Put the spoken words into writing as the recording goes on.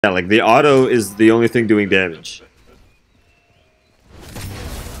Yeah, like the auto is the only thing doing damage.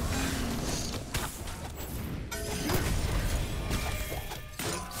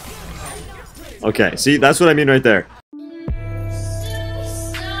 Okay, see, that's what I mean right there.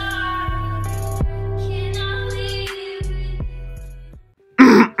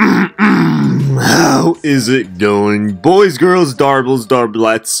 How is it going? Boys, girls, darbles,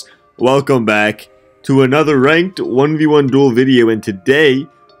 darblets, welcome back to another ranked 1v1 duel video, and today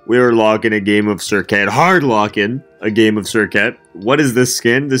we are locking a game of Serqet. Hard locking a game of Serqet. What is this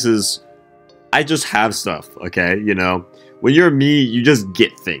skin? This is... I just have stuff, okay? You know, when you're me, you just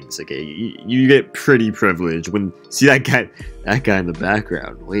get things, okay? You get pretty privileged. When... See that guy in the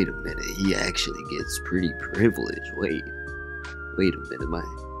background? Wait a minute, he actually gets pretty privileged. Wait a minute,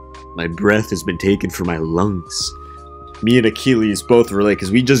 my breath has been taken from my lungs. Me and Achilles both relate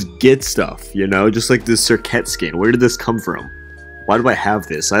because we just get stuff, you know? Just like this Serqet skin. Where did this come from? Why do I have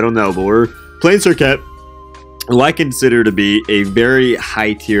this? I don't know, but we're playing Serqet, who I consider to be a very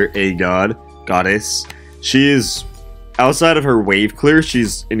high tier A goddess. She is, outside of her wave clear,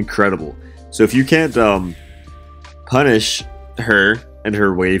 she's incredible. So if you can't punish her and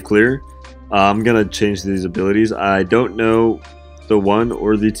her wave clear, I'm gonna change these abilities. I don't know the 1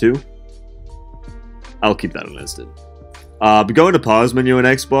 or the 2. I'll keep that on instant. But going to pause menu on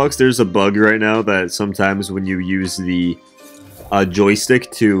Xbox, there's a bug right now that sometimes when you use the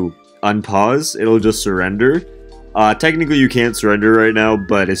joystick to unpause, it'll just surrender. Technically you can't surrender right now,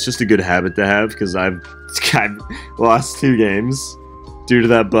 but it's just a good habit to have because I've lost 2 games due to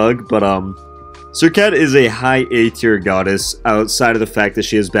that bug. But Serqet is a high A tier goddess outside of the fact that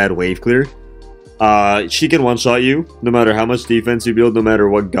she has bad wave clear. She can one-shot you, no matter how much defense you build, no matter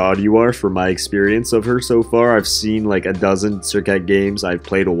what god you are. From my experience of her so far, I've seen like a dozen Serqet games. I've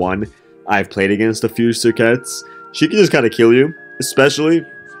played one. I've played against a few Serqets. She can just kind of kill you, especially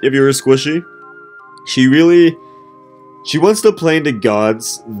if you're a squishy. She wants to play into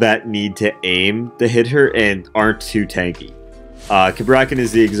gods that need to aim to hit her and aren't too tanky. Kabrakan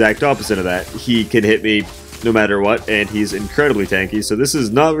is the exact opposite of that. He can hit me no matter what, and he's incredibly tanky, so this is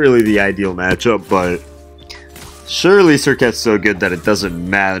not really the ideal matchup, but surely Serqet's so good that it doesn't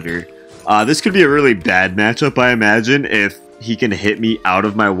matter. This could be a really bad matchup, I imagine, if he can hit me out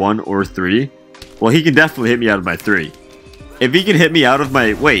of my 1 or 3. Well, he can definitely hit me out of my 3. If he can hit me out of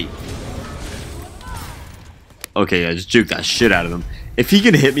my... Wait. Okay, I just juked that shit out of him. If he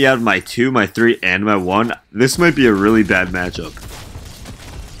can hit me out of my 2, my 3, and my 1, this might be a really bad matchup.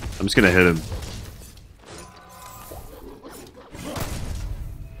 I'm just gonna hit him.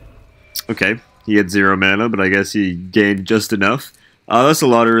 Okay, he had 0 mana, but I guess he gained just enough. That's a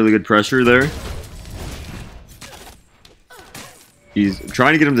lot of really good pressure there. He's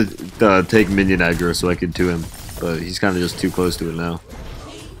trying to get him to take minion aggro so I can 2 him, but he's kind of just too close to it now.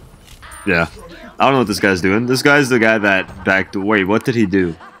 Yeah, I don't know what this guy's doing. This guy's the guy that backed... Wait, what did he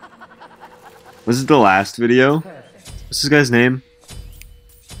do? Was it the last video? What's this guy's name?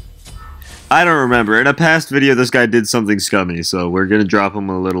 I don't remember. In a past video, this guy did something scummy, so we're gonna drop him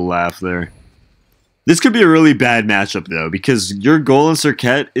a little laugh there. This could be a really bad matchup, though, because your goal in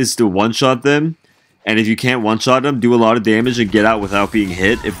Serqet is to one-shot them, and if you can't one-shot them, do a lot of damage and get out without being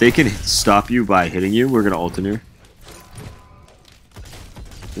hit. If they can stop you by hitting you, we're gonna ult in here.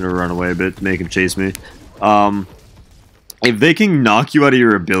 I'm gonna run away a bit to make him chase me. If they can knock you out of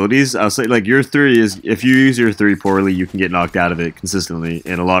your abilities, I'll say, like, your 3 is... If you use your 3 poorly, you can get knocked out of it consistently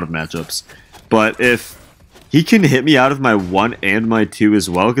in a lot of matchups. But if he can hit me out of my 1 and my 2 as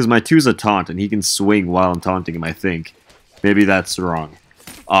well, because my 2 is a taunt, and he can swing while I'm taunting him, I think. Maybe that's wrong.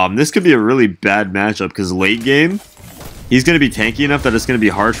 This could be a really bad matchup, because late game, he's going to be tanky enough that it's going to be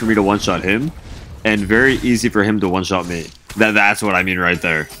hard for me to one-shot him, and very easy for him to one-shot me. That's what I mean right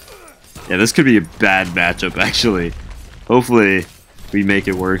there. Yeah, this could be a bad matchup, actually. Hopefully, we make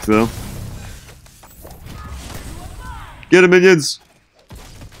it work, though. Get him, minions!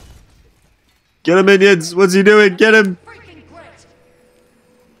 Get him, minions! What's he doing? Get him!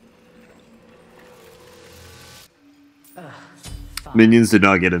 Minions did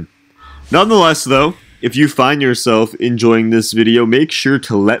not get him. Nonetheless, though, if you find yourself enjoying this video, make sure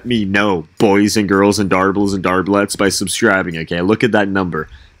to let me know, boys and girls and darbles and darblets, by subscribing, okay? Look at that number.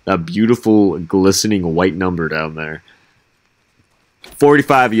 That beautiful, glistening white number down there.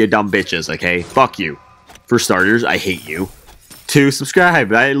 45 of you dumb bitches, okay? Fuck you. For starters, I hate you. 2,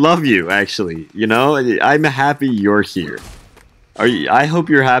 subscribe. I love you, actually. You know, I'm happy you're here. I hope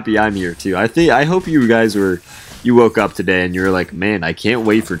you're happy I'm here, too. I hope you guys you woke up today and you're like, man, I can't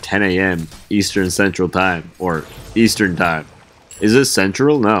wait for 10 a.m. Eastern Central Time. Or Eastern Time. Is it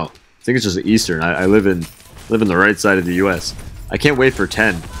Central? No. I think it's just Eastern. I live in the right side of the U.S. I can't wait for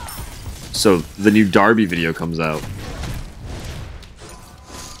 10. So the new Darby video comes out.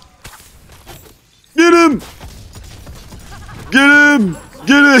 Get him! Get him!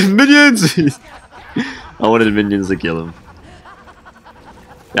 Get him! Minions! I wanted minions to kill him.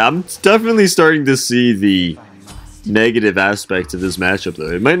 Yeah, I'm definitely starting to see the negative aspect of this matchup,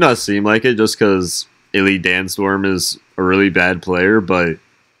 though. It might not seem like it just because Elite Danstorm is a really bad player, but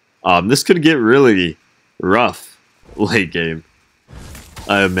this could get really rough late game,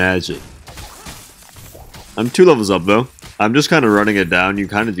 I imagine. I'm 2 levels up, though. I'm just kind of running it down. You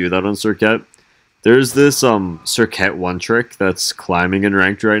kind of do that on Serqet. There's this Serqet 1 trick that's climbing in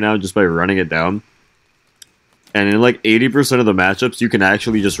ranked right now just by running it down. And in like 80% of the matchups, you can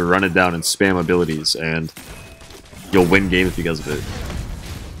actually just run it down and spam abilities, and you'll win games because of it.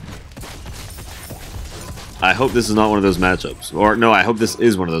 I hope this is not one of those matchups. Or, no, I hope this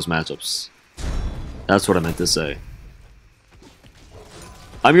is one of those matchups. That's what I meant to say.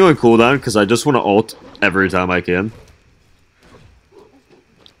 I'm going cooldown because I just want to ult every time I can.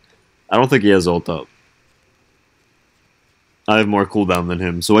 I don't think he has ult up. I have more cooldown than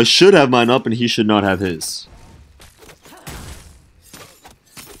him, so I should have mine up and he should not have his.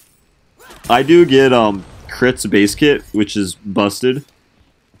 I do get crits base kit, which is busted.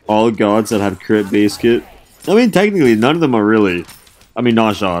 All gods that have crit base kit. I mean, technically, none of them are really... I mean,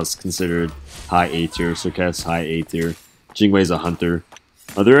 Naja is considered high A tier, Serqet's high A tier, Jingwei's a hunter.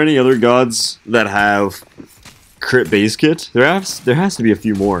 Are there any other gods that have crit base kit? There has to be a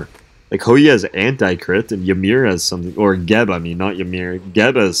few more. Like, Houyi has anti-crit, and Ymir has something... Or Geb, I mean, not Ymir.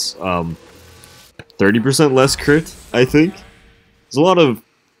 Geb has 30% less crit, I think. There's a lot of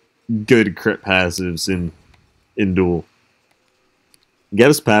good crit passives in Duel.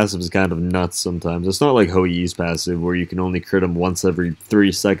 Geb's passive is kind of nuts sometimes. It's not like Houyi's passive where you can only crit him once every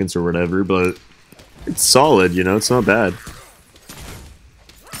 3 seconds or whatever, but it's solid, you know, it's not bad.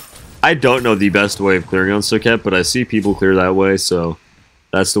 I don't know the best way of clearing on Serqet, but I see people clear that way, so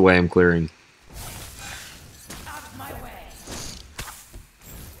that's the way I'm clearing.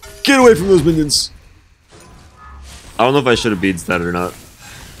 Get away from those minions! I don't know if I should have beads that or not.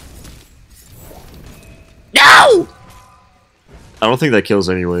 No! I don't think that kills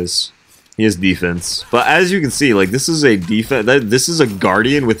anyways. He has defense. But as you can see, like, this is a defense. This is a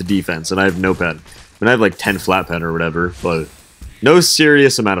Guardian with defense, and I have no pen. I mean, I have like 10 flat pen or whatever, but no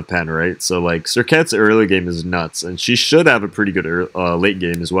serious amount of pen, right? So, like, Serqet's early game is nuts, and she should have a pretty good late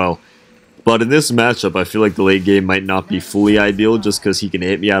game as well. But in this matchup, I feel like the late game might not be fully ideal just because he can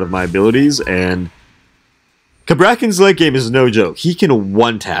hit me out of my abilities, and Kabrakan's late game is no joke. He can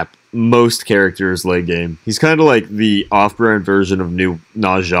one-tap most characters late game. He's kind of like the off-brand version of new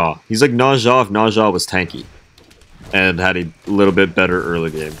Naja. He's like Naja if Naja was tanky and had a little bit better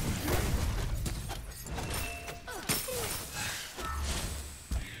early game.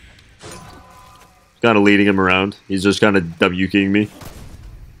 Kind of leading him around. He's just kind of W-king me.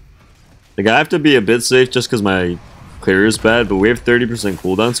 Like, I have to be a bit safe just because my clear is bad, but we have 30%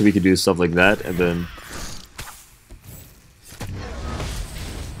 cooldown, so we could do stuff like that, and then...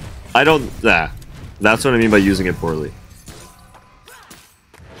 I don't... That's what I mean by using it poorly.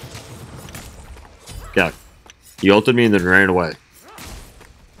 Yeah. He ulted me and then ran away.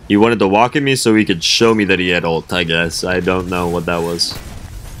 He wanted to walk at me so he could show me that he had ult, I guess. I don't know what that was.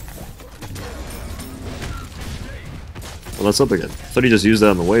 Well, that's up again. I thought he just used that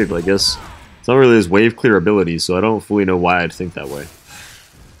on the wave, but I guess it's not really his wave clear ability, so I don't fully know why I'd think that way.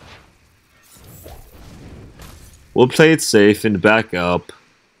 We'll play it safe and back up.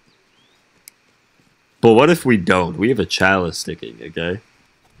 But what if we don't? We have a chalice sticking, okay?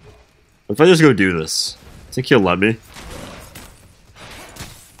 What if I just go do this? Think he'll let me?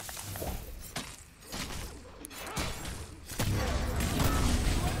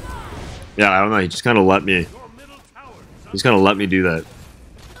 Yeah, I don't know. He just kind of let me. He's kind of let me do that.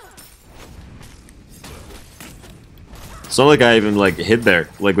 It's not like I even like hid there,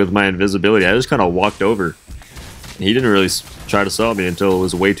 like with my invisibility. I just kind of walked over. He didn't really try to stop me until it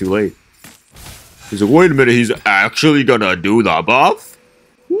was way too late. He's like, wait a minute, he's actually gonna do the buff?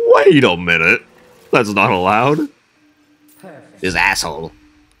 Wait a minute. That's not allowed. This asshole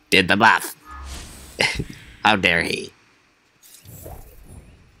did the buff. How dare he?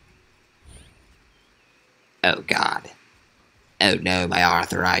 Oh god. Oh no, my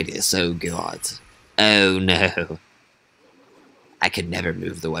arthritis. Oh god. Oh no. I could never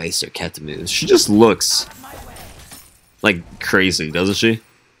move the way Serqet moves. She just looks like crazy, doesn't she?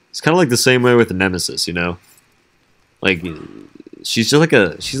 It's kind of like the same way with the Nemesis, you know? Like, she's just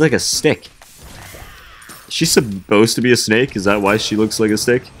like she's like a stick. She's supposed to be a snake? Is that why she looks like a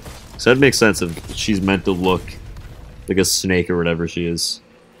stick? So that makes sense if she's meant to look Like a snake or whatever she is.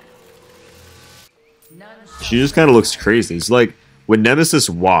 She just kind of looks crazy. It's like when Nemesis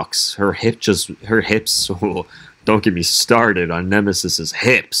walks, her hips, oh, don't get me started on Nemesis's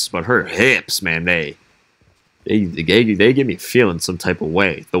hips, but her hips, man, they get me feeling some type of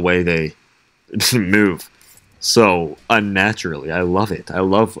way, the way they move so unnaturally. I love it. I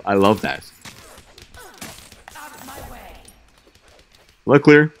love that. Look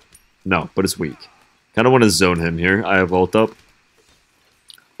clear? No, but it's weak. Kind of want to zone him here. I have ult up.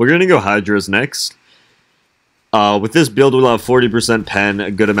 We're going to go Hydras next. With this build, we'll have 40% pen,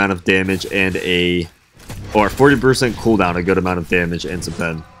 a good amount of damage, and or 40% cooldown, a good amount of damage, and some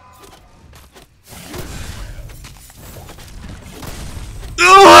pen.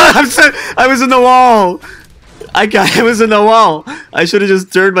 Oh, I was in the wall! I was in the wall! I should have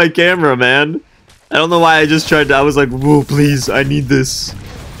just turned my camera, man. I don't know why I just tried to. I was like, whoa, please, I need this.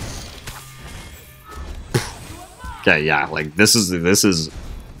 Okay, yeah, like, this is...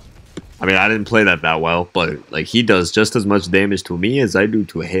 I mean, I didn't play that well, but, like, he does just as much damage to me as I do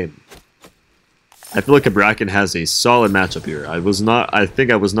to him. I feel like Bracken has a solid matchup here. I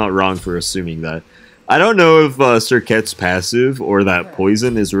think I was not wrong for assuming that. I don't know if Serqet's passive or that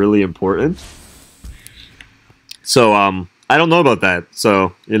poison is really important. So, I don't know about that.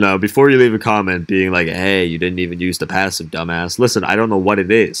 So, you know, before you leave a comment being like, hey, you didn't even use the passive, dumbass. Listen, I don't know what it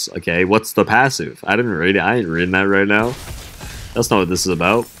is, okay? What's the passive? I didn't read it. I ain't reading that right now. That's not what this is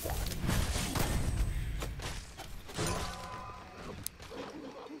about.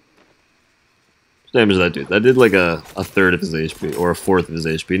 Damage that dude. That did like a third of his HP, or a fourth of his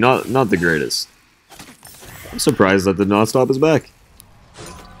HP. Not the greatest. I'm surprised that did not stop his back.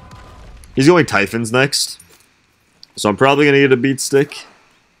 He's going Typhons next. So I'm probably going to get a beat stick.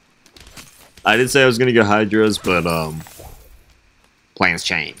 I did say I was going to go Hydras, but plans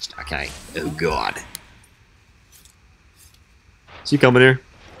changed. Okay. Oh god. Is he coming here?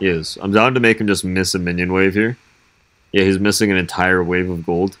 He is. I'm down to make him just miss a minion wave here. Yeah, he's missing an entire wave of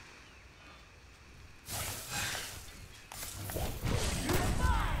gold.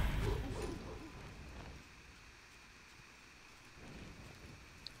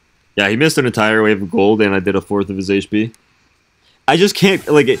 Yeah, he missed an entire wave of gold, and I did a fourth of his HP. I just can't,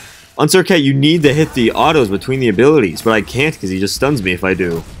 like, on Serqet, you need to hit the autos between the abilities, but I can't because he just stuns me if I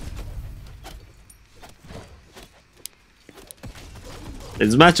do.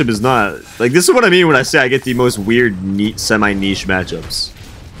 His matchup is not, like, this is what I mean when I say I get the most weird, semi-niche matchups.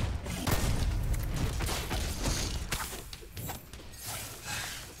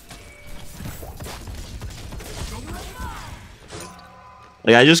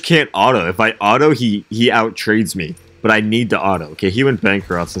 Like, I just can't auto. If I auto, he out-trades me. But I need to auto. Okay, he went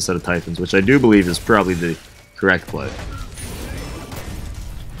Bankrots instead of Typhons, which I do believe is probably the correct play.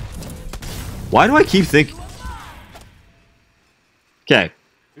 Why do I keep thinking... Okay.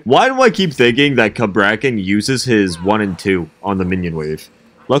 Why do I keep thinking that Bracken uses his 1 and 2 on the minion wave?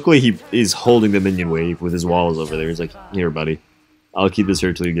 Luckily, he is holding the minion wave with his walls over there. He's like, here, buddy. I'll keep this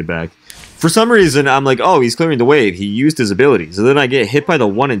here till you get back. For some reason, I'm like, oh, he's clearing the wave. He used his abilities. And then I get hit by the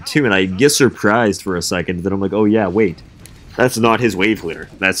 1 and 2, and I get surprised for a second. Then I'm like, oh, yeah, wait. That's not his wave clear.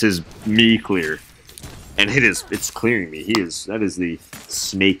 That's his me clear. And it's clearing me. That is the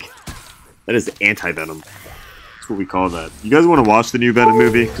snake. That is the anti-venom. That's what we call that. You guys want to watch the new Venom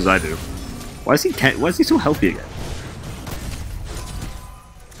movie? Because I do. Why is he so healthy again?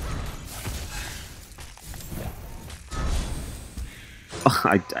 Oh,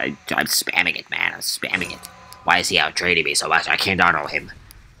 I'm spamming it, man. I'm spamming it. Why is he out trading me so much? I can't auto him.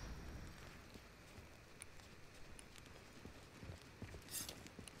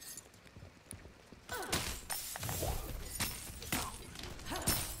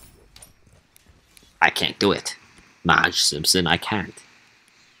 I can't do it. Marge Simpson, I can't.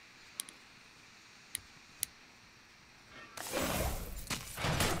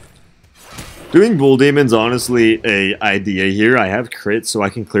 Doing Bull Demon's honestly a idea here. I have crit, so I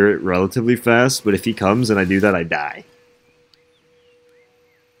can clear it relatively fast, but if he comes and I do that, I die.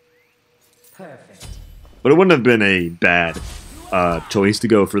 Perfect. But it wouldn't have been a bad choice to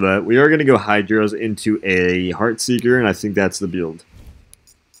go for that. We are going to go Hydras into a Heartseeker, and I think that's the build.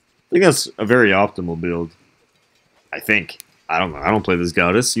 I think that's a very optimal build. I think. I don't know. I don't play this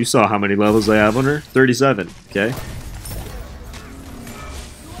goddess. You saw how many levels I have on her? 37, okay?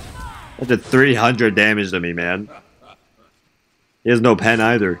 That did 300 damage to me, man. He has no pen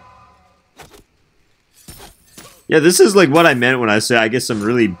either. Yeah, this is like what I meant when I say I get some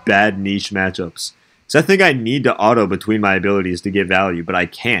really bad niche matchups. So I think I need to auto between my abilities to get value, but I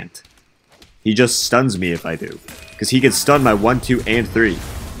can't. He just stuns me if I do. Because he can stun my 1, 2, and 3.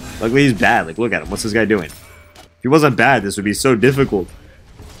 Luckily he's bad. Like, look at him. What's this guy doing? he wasn't bad, this would be so difficult.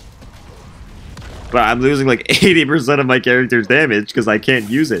 But I'm losing like 80% of my character's damage because I can't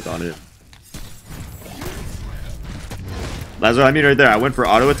use it on him. That's what I mean right there. I went for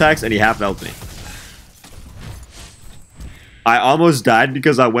auto attacks and he half helped me. I almost died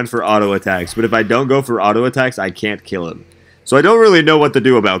because I went for auto attacks, but if I don't go for auto attacks, I can't kill him. So I don't really know what to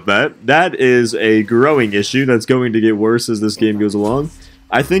do about that. That is a growing issue that's going to get worse as this game goes along.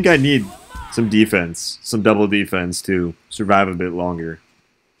 I think I need some defense, some double defense to survive a bit longer.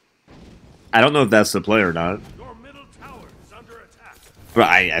 I don't know if that's the play or not. But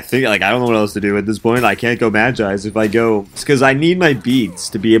I think, like, I don't know what else to do at this point. I can't go Magi's if I go... It's because I need my beads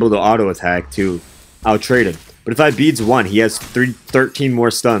to be able to auto attack to out-trade him. But if I beads one, he has 13 more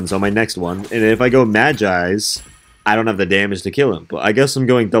stuns on my next one. And if I go Magi's, I don't have the damage to kill him. But I guess I'm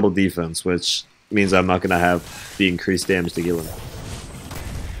going double defense, which means I'm not going to have the increased damage to kill him.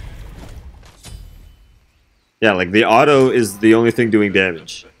 Yeah, like, the auto is the only thing doing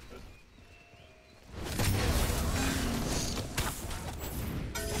damage.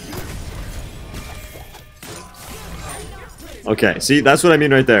 Okay, see, that's what I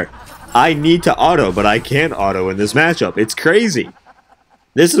mean right there. I need to auto, but I can't auto in this matchup. It's crazy.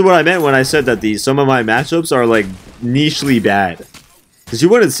 This is what I meant when I said that some of my matchups are, like, nichely bad. Because you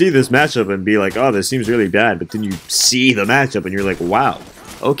wouldn't see this matchup and be like, oh, this seems really bad. But then you see the matchup and you're like, wow.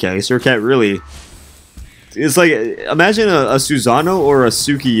 Okay, Serqet really... It's like, imagine a Susano or a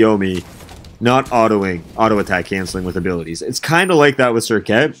Tsukiyomi not auto attack canceling with abilities. It's kind of like that with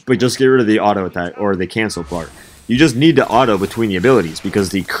Serqet, but just get rid of the auto attack or the cancel part. You just need to auto between the abilities because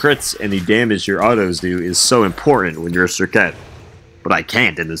the crits and the damage your autos do is so important when you're a Serqet. But I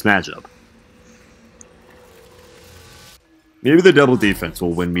can't in this matchup. Maybe the double defense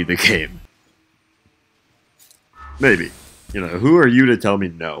will win me the game. Maybe. You know, who are you to tell me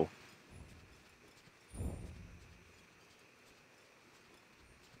no?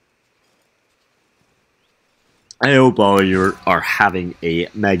 I hope all of you are having a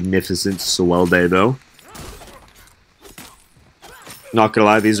magnificent swell day, though. Not gonna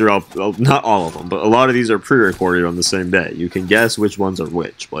lie, these are all, well, not all of them, but a lot of these are pre-recorded on the same day. You can guess which ones are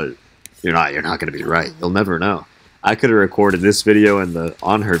which, but you're not gonna be right. You'll never know. I could have recorded this video and the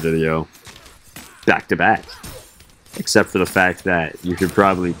On Her video back to back. Except for the fact that you could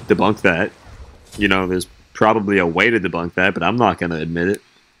probably debunk that. You know, there's probably a way to debunk that, but I'm not gonna admit it.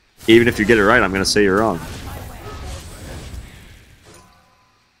 Even if you get it right, I'm gonna say you're wrong.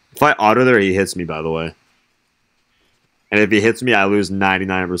 If I auto there, he hits me, by the way. And if he hits me, I lose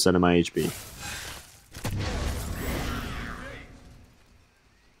 99% of my HP.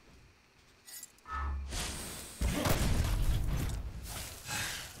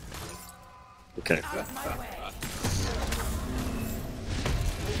 Okay.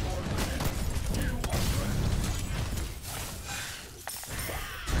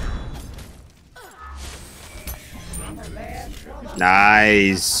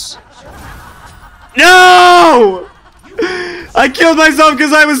 Nice. No! I killed myself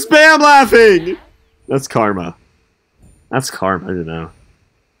because I was spam laughing! That's karma. That's karma, I don't know.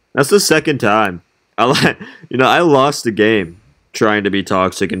 That's the second time. I lost the game trying to be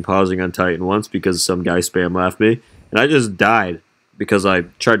toxic and pausing on Titan once because some guy spam laughed me. And I just died because I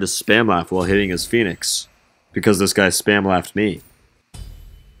tried to spam laugh while hitting his Phoenix. Because this guy spam laughed me.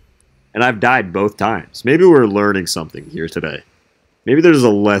 And I've died both times. Maybe we're learning something here today. Maybe there's a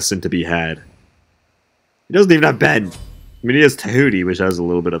lesson to be had. He doesn't even have Ben. I mean, he has Tahuti, which has a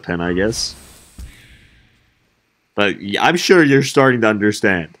little bit of pen, I guess. But I'm sure you're starting to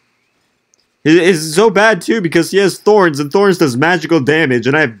understand. It's so bad, too, because he has Thorns, and Thorns does magical damage,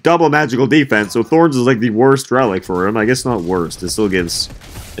 and I have double magical defense, so Thorns is like the worst relic for him. I guess not worst. It still gives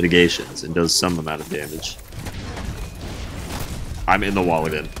mitigations and does some amount of damage. I'm in the wall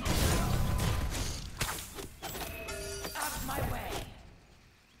again.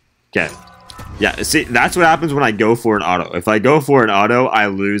 Okay. Yeah, see, that's what happens when I go for an auto. If I go for an auto, I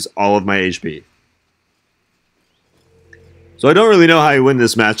lose all of my HP. So I don't really know how I win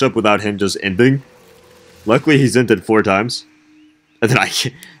this matchup without him just inting. Luckily, he's inted 4 times. And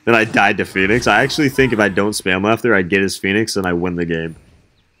then I died to Phoenix. I actually think if I don't spam laugh there, I get his Phoenix and I win the game.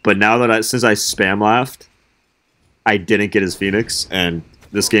 But now that since I spam laughed, I didn't get his Phoenix, and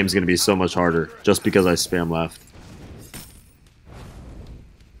this game's going to be so much harder just because I spam laughed.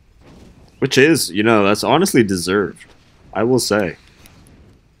 Which is, you know, that's honestly deserved. I will say.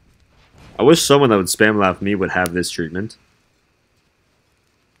 I wish someone that would spam laugh me would have this treatment.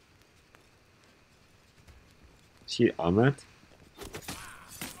 Is he on that?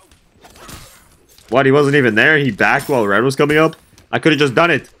 What, he wasn't even there? He backed while red was coming up? I could have just done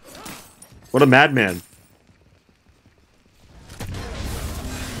it. What a madman.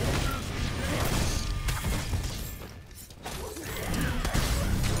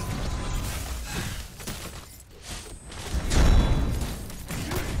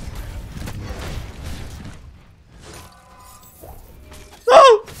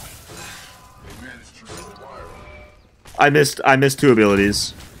 I missed two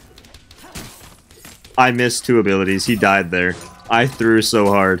abilities. I missed two abilities. He died there. I threw so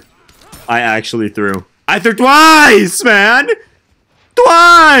hard. I actually threw. I threw twice, man!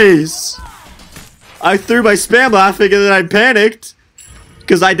 Twice! I threw my spam laughing and then I panicked.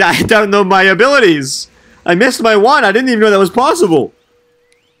 Because I don't know my abilities. I missed my one. I didn't even know that was possible.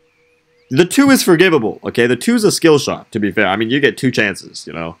 The 2 is forgivable, okay? The 2 is a skill shot, to be fair. I mean, you get 2 chances,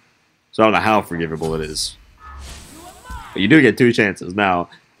 you know? So I don't know how forgivable it is. But you do get 2 chances. Now,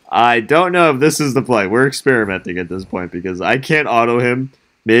 I don't know if this is the play. We're experimenting at this point because I can't auto him.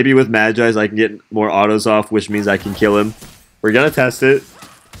 Maybe with Magi's I can get more autos off, which means I can kill him. We're going to test it.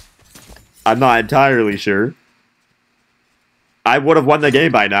 I'm not entirely sure. I would have won the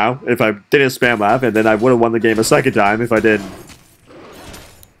game by now if I didn't spam laugh, and then I would have won the game a second time if I didn't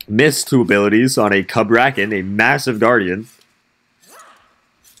miss 2 abilities on a Cubraken, a massive Guardian.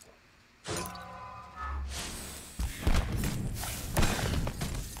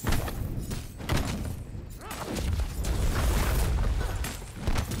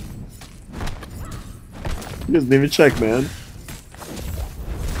 He doesn't even check, man.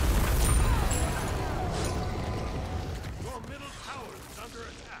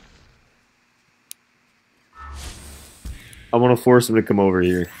 I want to force him to come over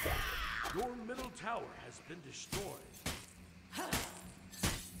here. Your middle tower has been destroyed.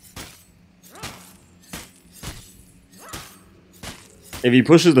 If he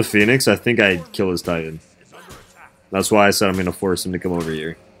pushes the Phoenix, I think I'd kill his Titan. That's why I said I'm going to force him to come over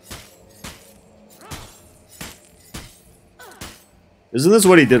here. Isn't this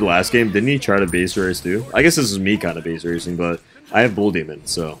what he did last game? Didn't he try to base race too? I guess this is me kind of base racing, but I have Bull Demon,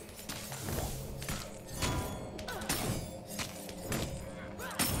 so...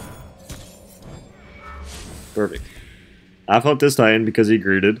 Perfect. I've helped this Titan because he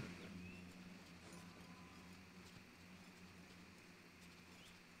greeted.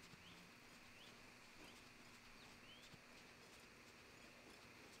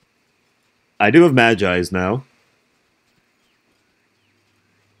 I do have Magi's now.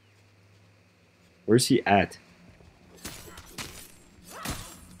 Where's he at?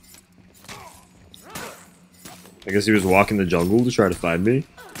 I guess he was walking the jungle to try to find me.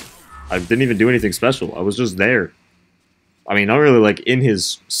 I didn't even do anything special. I was just there. I mean, not really like in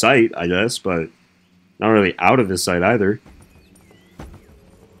his sight, I guess, but not really out of his sight either.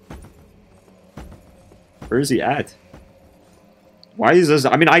 Where is he at? Why is this?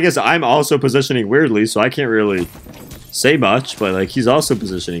 I mean, I guess I'm also positioning weirdly, so I can't really say much, but like he's also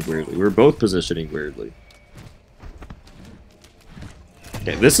positioning weirdly. We're both positioning weirdly.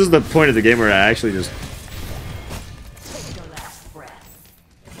 Okay, this is the point of the game where I actually just...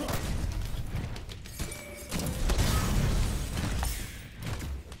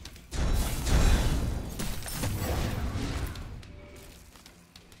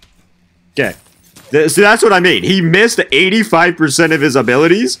 Okay. See, that's what I mean. He missed 85% of his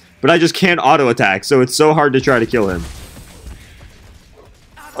abilities, but I just can't auto-attack, so it's so hard to try to kill him.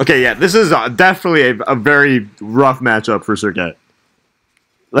 Okay, yeah, this is definitely a very rough matchup for Serqet.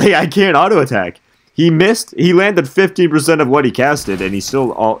 Like, I can't auto-attack. He missed, he landed 15% of what he casted, and he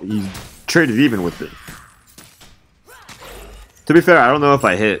traded even with it. To be fair, I don't know if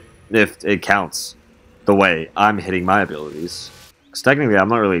I hit, if it counts the way I'm hitting my abilities. Because technically, I'm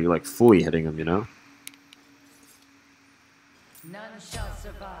not really, like, fully hitting him, you know? None shall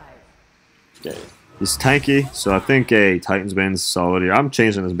survive. Okay. He's tanky, so I think a Titan's Bane's solid here. I'm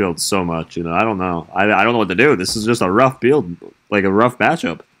changing this build so much, you know? I don't know. I don't know what to do. This is just a rough build, like a rough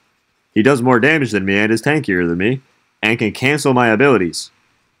matchup. He does more damage than me and is tankier than me, and can cancel my abilities,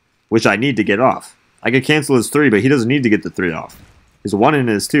 which I need to get off. I can cancel his 3, but he doesn't need to get the 3 off. His 1 and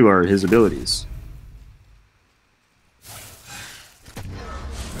his 2 are his abilities.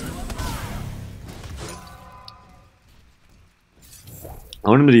 I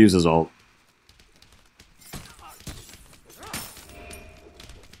want him to use his ult.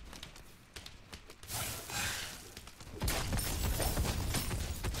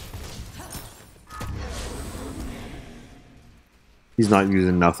 He's not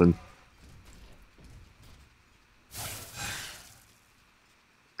using nothing.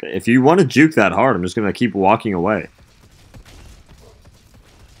 Okay, if you want to juke that hard, I'm just going to keep walking away.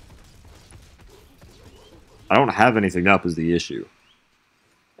 I don't have anything up is the issue.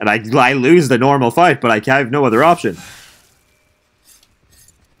 And I lose the normal fight, but I have no other option.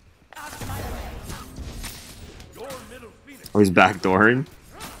 Oh, he's backdooring.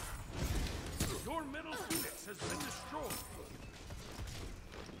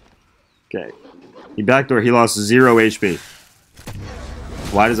 Okay. He backdoor, he lost 0 HP.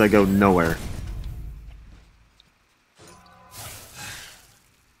 Why does I go nowhere?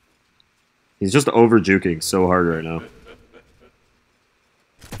 He's just over juking so hard right now.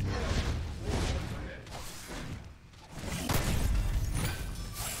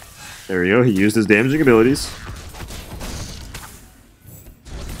 There we go. He used his damaging abilities.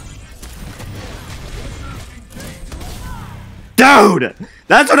 Dude!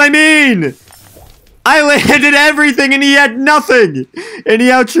 That's what I mean! I landed everything and he had nothing! And he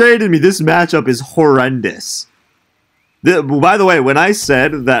outtraded me. This matchup is horrendous. By the way, when I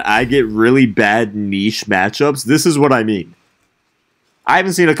said that I get really bad niche matchups, this is what I mean. I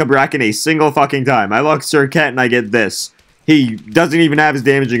haven't seen a Cabrakan a single fucking time. I look Serqet and I get this. He doesn't even have his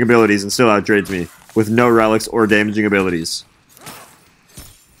damaging abilities and still outtrades me with no relics or damaging abilities.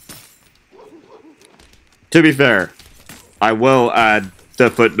 To be fair, I will add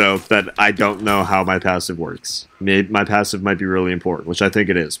the footnote that I don't know how my passive works. My passive might be really important, which I think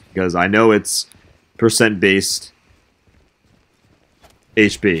it is, because I know it's percent-based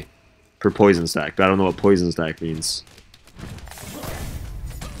HP per poison stack, but I don't know what poison stack means.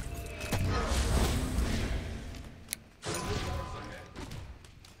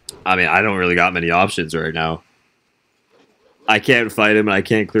 I mean, I don't really got many options right now. I can't fight him and I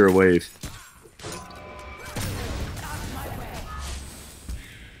can't clear a wave.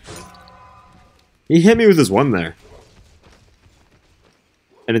 He hit me with his one there.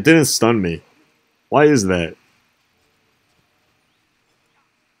 And it didn't stun me. Why is that?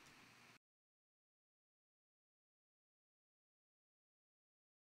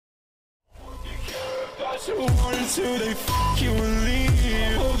 Until they f*** you and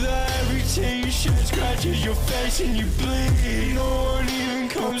leave. Hope that every tear you shed scratches your face and you bleed. No one even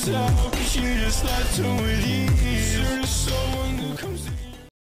comes out cause you just left them with ease.